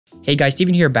Hey guys,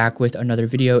 Steven here back with another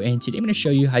video, and today I'm going to show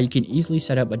you how you can easily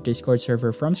set up a Discord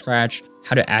server from scratch,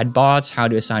 how to add bots, how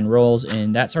to assign roles,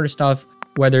 and that sort of stuff.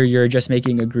 Whether you're just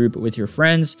making a group with your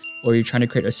friends, or you're trying to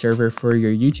create a server for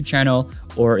your YouTube channel,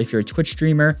 or if you're a Twitch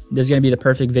streamer, this is going to be the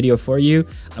perfect video for you.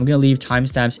 I'm going to leave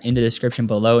timestamps in the description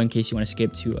below in case you want to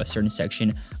skip to a certain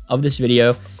section of this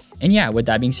video. And yeah, with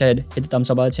that being said, hit the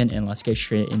thumbs up button and let's get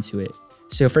straight into it.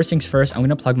 So first things first, I'm going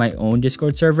to plug my own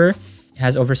Discord server. It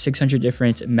has over 600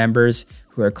 different members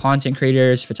who are content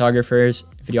creators, photographers,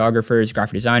 videographers,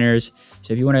 graphic designers.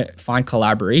 So if you want to find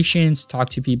collaborations, talk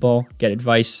to people, get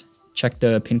advice, check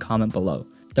the pinned comment below.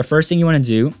 The first thing you want to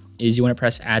do is you want to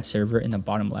press add server in the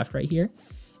bottom left right here.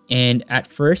 And at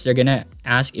first, they're going to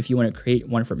ask if you want to create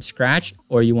one from scratch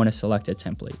or you want to select a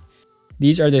template.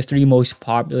 These are the three most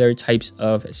popular types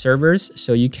of servers.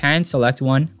 So you can select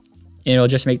one and it'll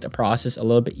just make the process a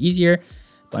little bit easier,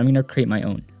 but I'm going to create my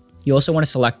own. You also want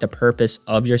to select the purpose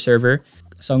of your server.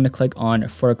 So I'm going to click on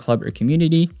for a club or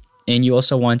community. And you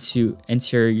also want to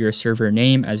enter your server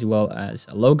name as well as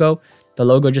a logo. The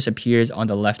logo just appears on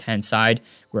the left-hand side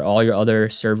where all your other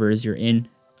servers you're in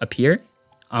appear.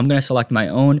 I'm going to select my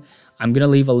own. I'm going to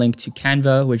leave a link to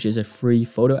Canva, which is a free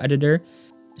photo editor.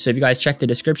 So if you guys check the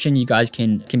description, you guys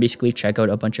can basically check out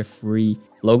a bunch of free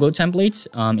logo templates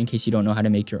in case you don't know how to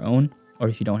make your own or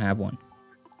if you don't have one.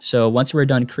 So once we're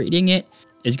done creating it,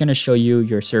 it's going to show you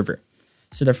your server.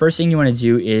 So the first thing you want to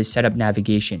do is set up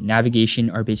navigation. Navigation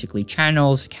are basically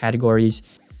channels, categories.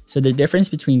 So the difference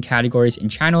between categories and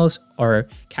channels are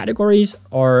categories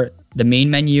are the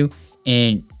main menu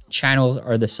and channels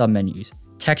are the submenus.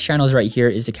 Text channels right here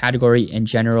is the category and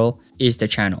general is the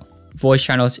channel. Voice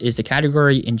channels is the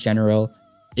category and general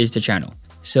is the channel.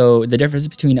 So the difference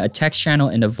between a text channel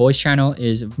and a voice channel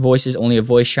is voice is only a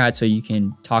voice chat so you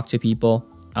can talk to people.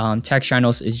 Text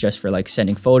channels is just for like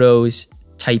sending photos,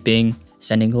 typing,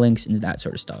 sending links, and that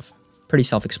sort of stuff. Pretty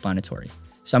self-explanatory.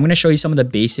 So I'm going to show you some of the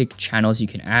basic channels you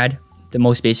can add. The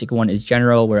most basic one is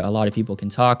general, where a lot of people can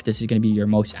talk. This is going to be your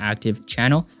most active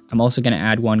channel. I'm also going to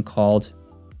add one called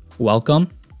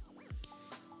welcome.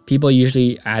 People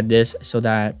usually add this so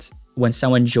that when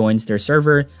someone joins their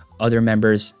server, other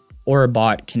members or a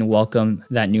bot can welcome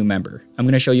that new member. I'm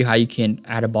going to show you how you can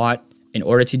add a bot in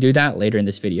order to do that later in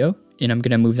this video. And I'm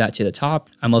going to move that to the top.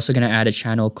 I'm also going to add a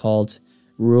channel called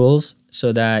rules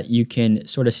so that you can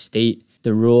sort of state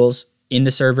the rules in the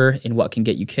server and what can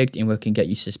get you kicked and what can get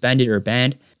you suspended or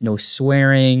banned. No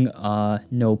swearing,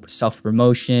 no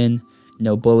self-promotion,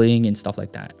 no bullying and stuff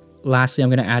like that. Lastly,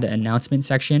 I'm going to add an announcement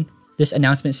section. This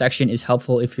announcement section is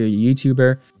helpful if you're a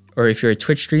YouTuber or if you're a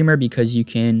Twitch streamer because you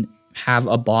can have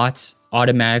a bot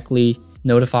automatically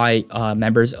notify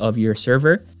members of your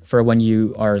server for when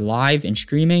you are live and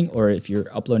streaming or if you're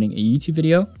uploading a YouTube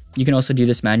video. You can also do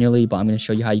this manually, but I'm going to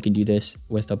show you how you can do this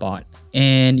with a bot.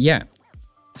 And yeah,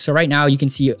 so right now you can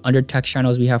see under text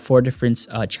channels, we have 4 different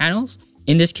channels.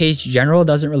 In this case, general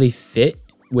doesn't really fit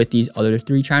with these other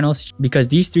 3 channels because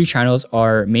these 3 channels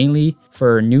are mainly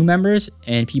for new members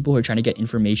and people who are trying to get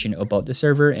information about the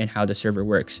server and how the server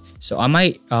works. So I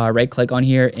might right click on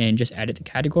here and just edit the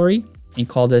category and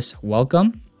call this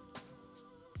welcome,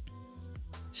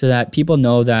 so that people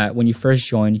know that when you first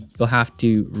join, you'll have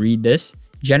to read this.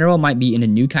 General might be in a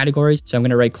new category. So I'm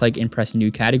going to right click and press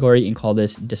new category and call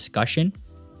this discussion.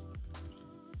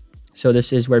 So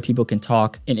this is where people can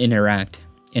talk and interact.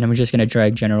 And I'm just going to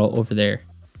drag general over there.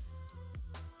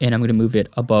 And I'm going to move it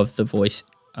above the voice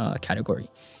category.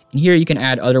 And here you can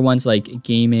add other ones like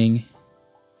gaming.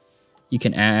 You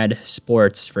can add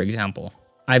sports, for example.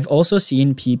 I've also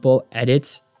seen people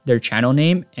edit their channel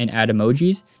name and add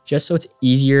emojis just so it's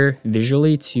easier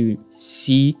visually to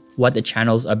see what the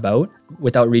channel's about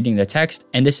without reading the text.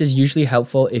 And this is usually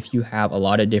helpful if you have a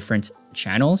lot of different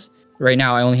channels. Right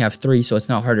now, I only have 3, so it's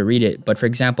not hard to read it. But for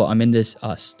example, I'm in this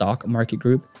stock market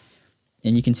group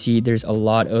and you can see there's a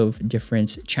lot of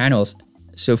different channels.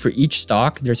 So for each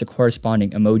stock, there's a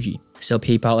corresponding emoji. So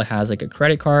PayPal has like a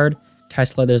credit card.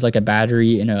 Tesla, there's like a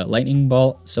battery and a lightning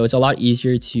bolt. So it's a lot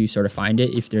easier to sort of find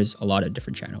it if there's a lot of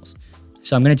different channels.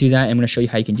 So I'm going to do that. I'm going to show you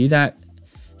how you can do that.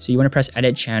 So you want to press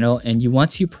edit channel and you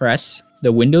want to press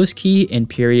the Windows key and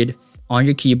period on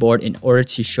your keyboard in order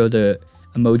to show the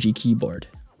emoji keyboard.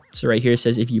 So right here it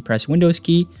says if you press Windows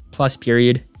key plus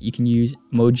period, you can use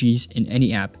emojis in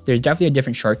any app. There's definitely a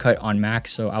different shortcut on Mac,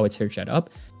 so I would search that up.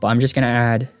 But I'm just going to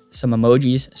add some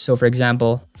emojis. So for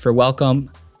example, for welcome,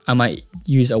 I might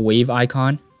use a wave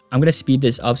icon. I'm going to speed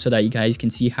this up so that you guys can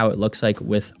see how it looks like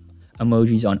with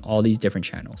emojis on all these different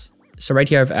channels. So right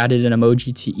here, I've added an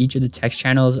emoji to each of the text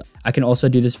channels. I can also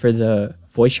do this for the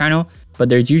voice channel, but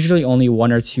there's usually only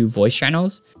 1 or 2 voice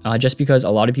channels, just because a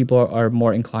lot of people are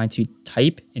more inclined to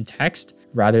type in text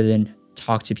rather than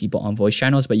talk to people on voice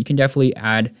channels. But you can definitely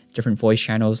add different voice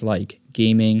channels like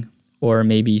gaming or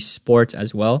maybe sports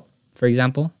as well, for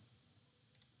example.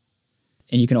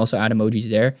 And you can also add emojis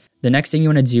there. The next thing you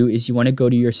want to do is you want to go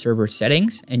to your server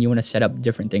settings and you want to set up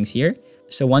different things here.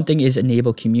 So one thing is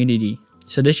enable community.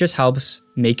 So this just helps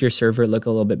make your server look a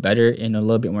little bit better and a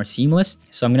little bit more seamless.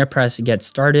 So I'm going to press get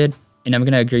started and I'm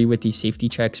going to agree with these safety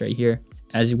checks right here,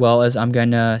 as well as I'm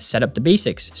going to set up the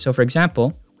basics. So for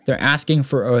example, they're asking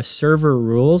for a server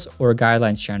rules or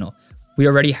guidelines channel. We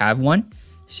already have one.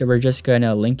 So we're just going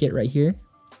to link it right here,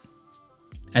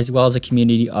 as well as a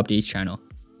community updates channel.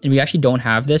 And we actually don't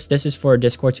have this. This is for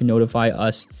Discord to notify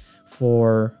us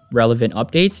for relevant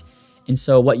updates. And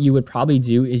so what you would probably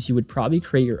do is you would probably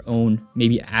create your own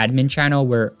maybe admin channel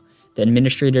where the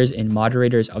administrators and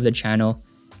moderators of the channel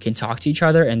can talk to each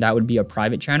other, and that would be a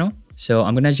private channel. So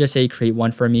I'm going to just say create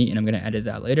one for me and I'm going to edit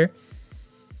that later.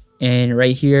 And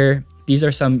right here, these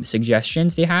are some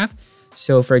suggestions they have.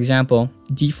 So for example,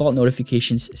 default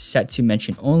notifications set to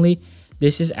mention only.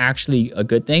 This is actually a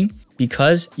good thing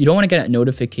because you don't want to get a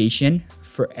notification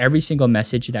for every single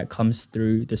message that comes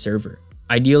through the server.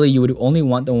 Ideally, you would only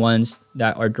want the ones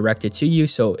that are directed to you.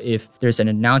 So if there's an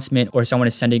announcement or someone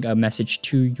is sending a message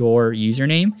to your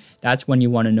username, that's when you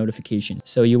want a notification.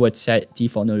 So you would set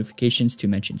default notifications to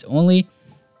mentions only,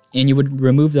 and you would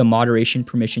remove the moderation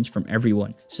permissions from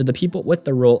everyone. So the people with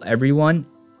the role everyone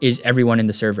is everyone in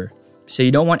the server. So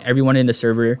you don't want everyone in the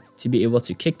server to be able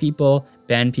to kick people,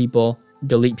 ban people,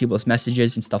 delete people's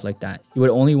messages and stuff like that. You would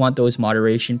only want those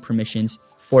moderation permissions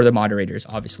for the moderators,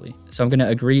 obviously. So I'm going to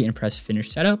agree and press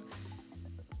finish setup.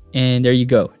 And there you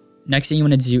go. Next thing you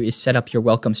want to do is set up your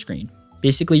welcome screen.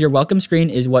 Basically, your welcome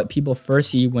screen is what people first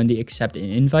see when they accept an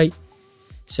invite.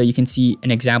 So you can see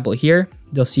an example here.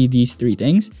 They'll see these 3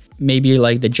 things. Maybe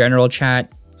like the general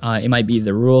chat. It might be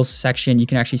the rules section. You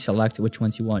can actually select which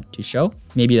ones you want to show.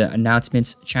 Maybe the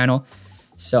announcements channel.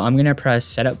 So I'm going to press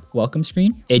setup welcome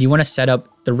screen, and you want to set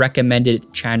up the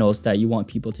recommended channels that you want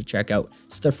people to check out.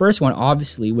 So the first one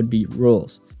obviously would be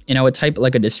rules. And I would type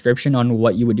like a description on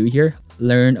what you would do here.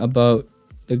 Learn about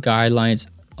the guidelines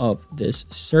of this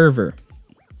server.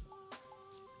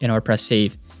 And I would press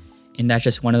save. And that's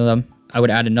just one of them. I would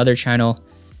add another channel,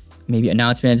 maybe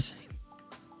announcements,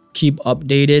 keep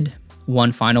updated,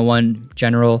 one final one,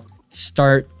 general,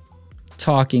 start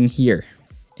talking here.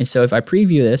 And so if I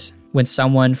preview this, when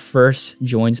someone first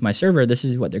joins my server, this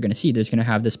is what they're going to see. There's going to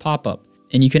have this pop-up,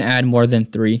 and you can add more than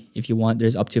 3 if you want.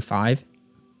 There's up to 5.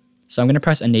 So I'm going to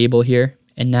press enable here.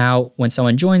 And now when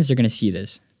someone joins, they're going to see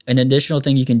this. An additional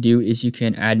thing you can do is you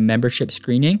can add membership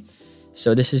screening.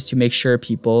 So this is to make sure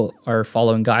people are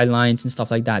following guidelines and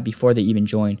stuff like that before they even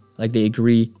join, like they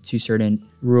agree to certain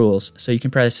rules. So you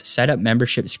can press set up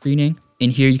membership screening.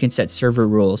 And here you can set server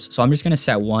rules. So I'm just going to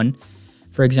set 1,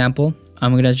 for example.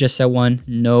 I'm going to just set 1,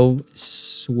 no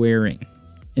swearing.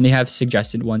 And they have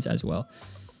suggested ones as well.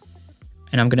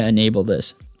 And I'm going to enable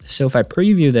this. So if I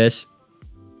preview this,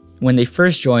 when they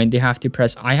first join, they have to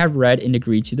press I have read and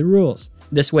agreed to the rules.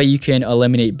 This way you can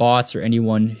eliminate bots or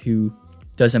anyone who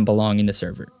doesn't belong in the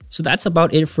server. So that's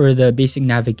about it for the basic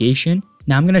navigation.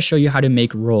 Now I'm going to show you how to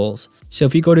make roles. So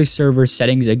if you go to server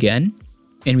settings again,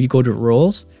 and we go to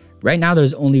roles, right now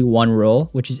there's only one role,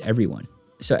 which is everyone.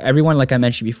 So everyone, like I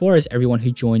mentioned before, is everyone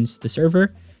who joins the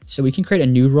server. So we can create a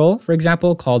new role, for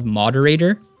example, called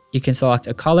moderator. You can select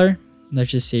a color.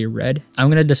 Let's just say red. I'm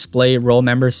going to display role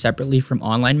members separately from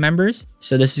online members.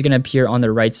 So this is going to appear on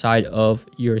the right side of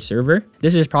your server.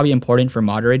 This is probably important for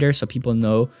moderators so people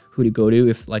know who to go to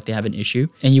if like they have an issue.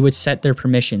 And you would set their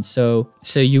permissions. So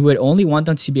you would only want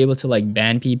them to be able to like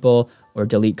ban people or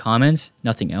delete comments,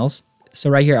 nothing else.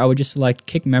 So right here, I would just select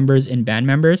kick members and ban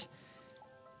members.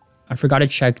 I forgot to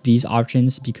check these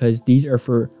options because these are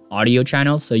for audio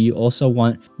channels. So you also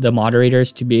want the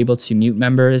moderators to be able to mute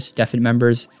members, deafen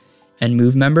members, and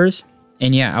move members.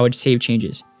 And yeah, I would save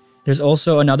changes. There's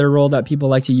also another role that people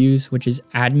like to use, which is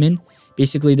admin.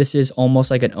 Basically, this is almost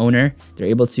like an owner. They're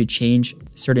able to change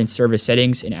certain server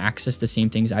settings and access the same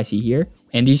things I see here.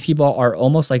 And these people are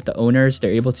almost like the owners.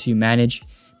 They're able to manage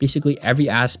basically every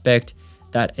aspect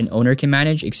that an owner can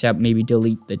manage, except maybe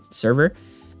delete the server.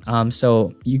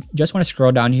 So you just want to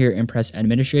scroll down here and press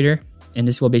administrator, and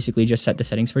this will basically just set the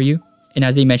settings for you. And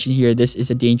as they mentioned here, this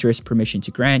is a dangerous permission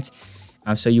to grant.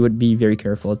 So you would be very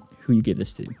careful who you give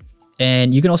this to.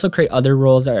 And you can also create other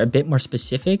roles that are a bit more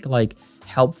specific, like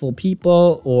helpful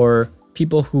people or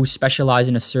people who specialize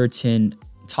in a certain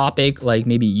topic, like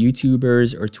maybe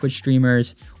YouTubers or Twitch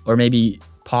streamers, or maybe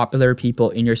popular people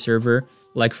in your server.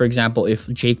 Like for example, if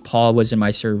Jake Paul was in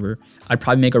my server, I'd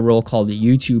probably make a role called a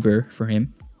YouTuber for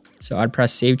him. So I'd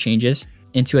press save changes.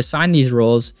 And to assign these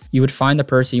roles, you would find the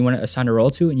person you want to assign a role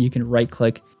to, and you can right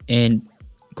click and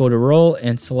go to role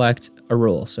and select a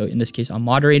role. So in this case, I'm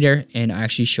moderator, and I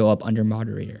actually show up under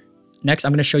moderator. Next,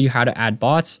 I'm going to show you how to add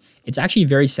bots. It's actually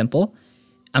very simple.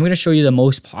 I'm going to show you the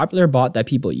most popular bot that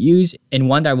people use, and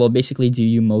one that will basically do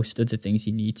you most of the things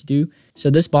you need to do. So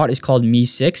this bot is called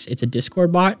Me6. It's a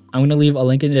Discord bot. I'm going to leave a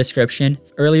link in the description.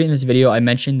 Earlier in this video, I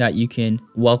mentioned that you can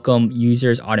welcome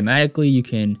users automatically. You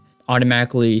can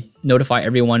automatically notify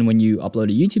everyone when you upload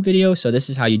a YouTube video. So this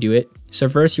is how you do it. So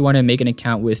first, you want to make an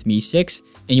account with Me6,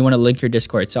 and you want to link your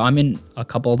Discord. So I'm in a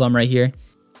couple of them right here.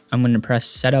 I'm going to press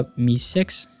setup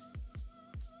Me6.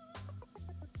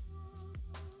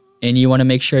 And you want to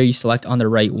make sure you select on the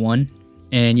right one,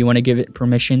 and you want to give it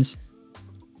permissions.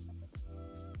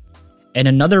 And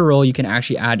another role you can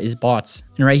actually add is bots.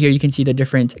 And right here, you can see the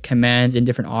different commands and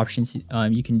different options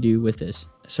you can do with this.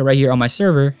 So right here on my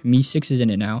server, Me6 is in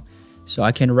it now. So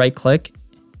I can right click,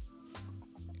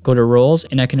 go to roles,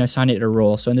 and I can assign it a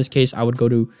role. So in this case, I would go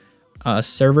to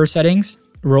server settings,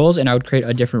 roles, and I would create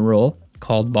a different role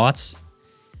called bots.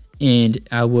 And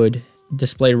I would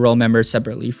display role members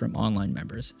separately from online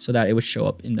members so that it would show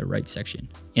up in the right section.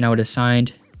 And I would assign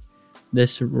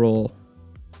this role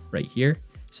right here.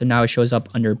 So now it shows up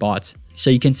under bots. So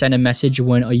you can send a message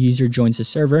when a user joins the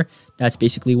server. That's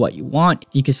basically what you want.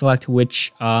 You can select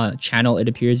which channel it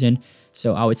appears in.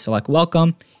 So I would select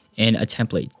welcome and a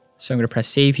template. So I'm going to press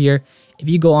save here. If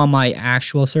you go on my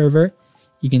actual server,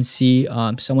 you can see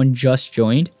someone just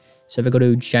joined. So if I go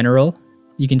to general,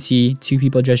 you can see 2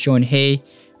 people just joined. Hey,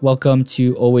 welcome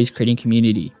to Always Creating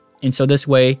Community. And so this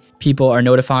way, people are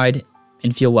notified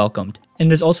and feel welcomed. And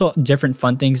there's also different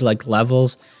fun things like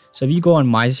levels. So if you go on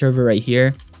my server right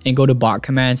here and go to bot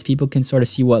commands, people can sort of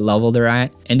see what level they're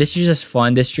at. And this is just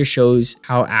fun. This just shows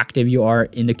how active you are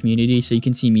in the community. So you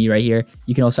can see me right here.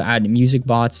 You can also add music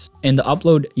bots. And the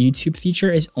upload YouTube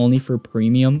feature is only for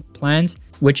premium plans,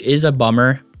 which is a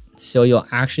bummer. So you'll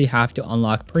actually have to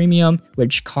unlock premium,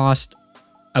 which costs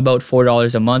about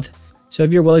 $4 a month. So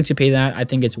if you're willing to pay that, I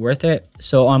think it's worth it.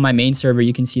 So on my main server,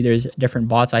 you can see there's different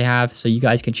bots I have. So you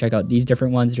guys can check out these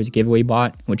different ones. There's giveaway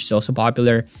bot, which is also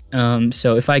popular.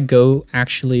 So if I go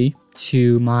actually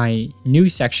to my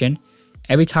news section,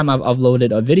 every time I've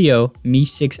uploaded a video,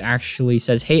 Me6 actually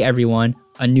says, hey everyone,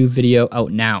 a new video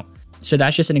out now. So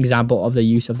that's just an example of the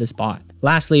use of this bot.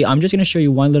 Lastly, I'm just going to show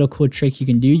you one little cool trick you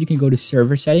can do. You can go to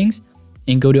server settings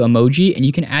and go to emoji, and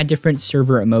you can add different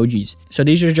server emojis. So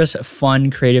these are just fun,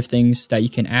 creative things that you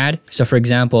can add. So for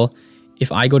example,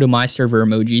 if I go to my server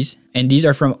emojis, and these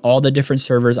are from all the different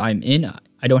servers I'm in,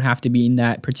 I don't have to be in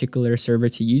that particular server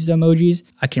to use the emojis.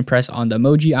 I can press on the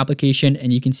emoji application,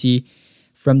 and you can see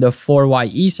from the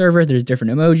 4YE server, there's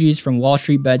different emojis. From Wall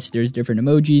Street Bets, there's different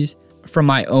emojis. From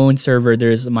my own server,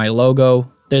 there's my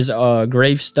logo. There's a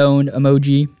gravestone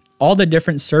emoji. All the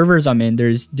different servers I'm in,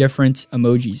 there's different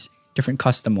emojis, different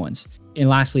custom ones. And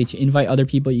lastly, to invite other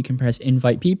people, you can press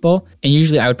invite people. And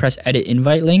usually I would press edit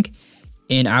invite link,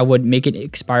 and I would make it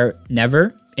expire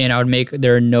never. And I would make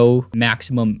there no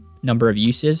maximum number of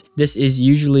uses. This is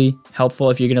usually helpful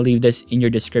if you're going to leave this in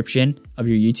your description of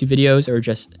your YouTube videos,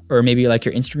 or maybe like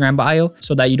your Instagram bio,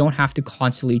 so that you don't have to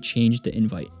constantly change the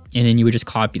invite. And then you would just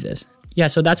copy this. Yeah,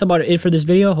 so that's about it for this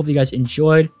video. Hope you guys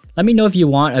enjoyed. Let me know if you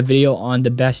want a video on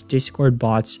the best Discord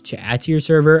bots to add to your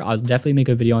server. I'll definitely make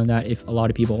a video on that if a lot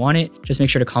of people want it. Just make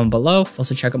sure to comment below.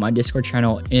 Also check out my Discord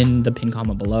channel in the pinned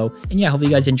comment below. And yeah, hopefully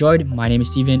you guys enjoyed. My name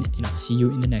is Steven, and I'll see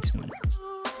you in the next one.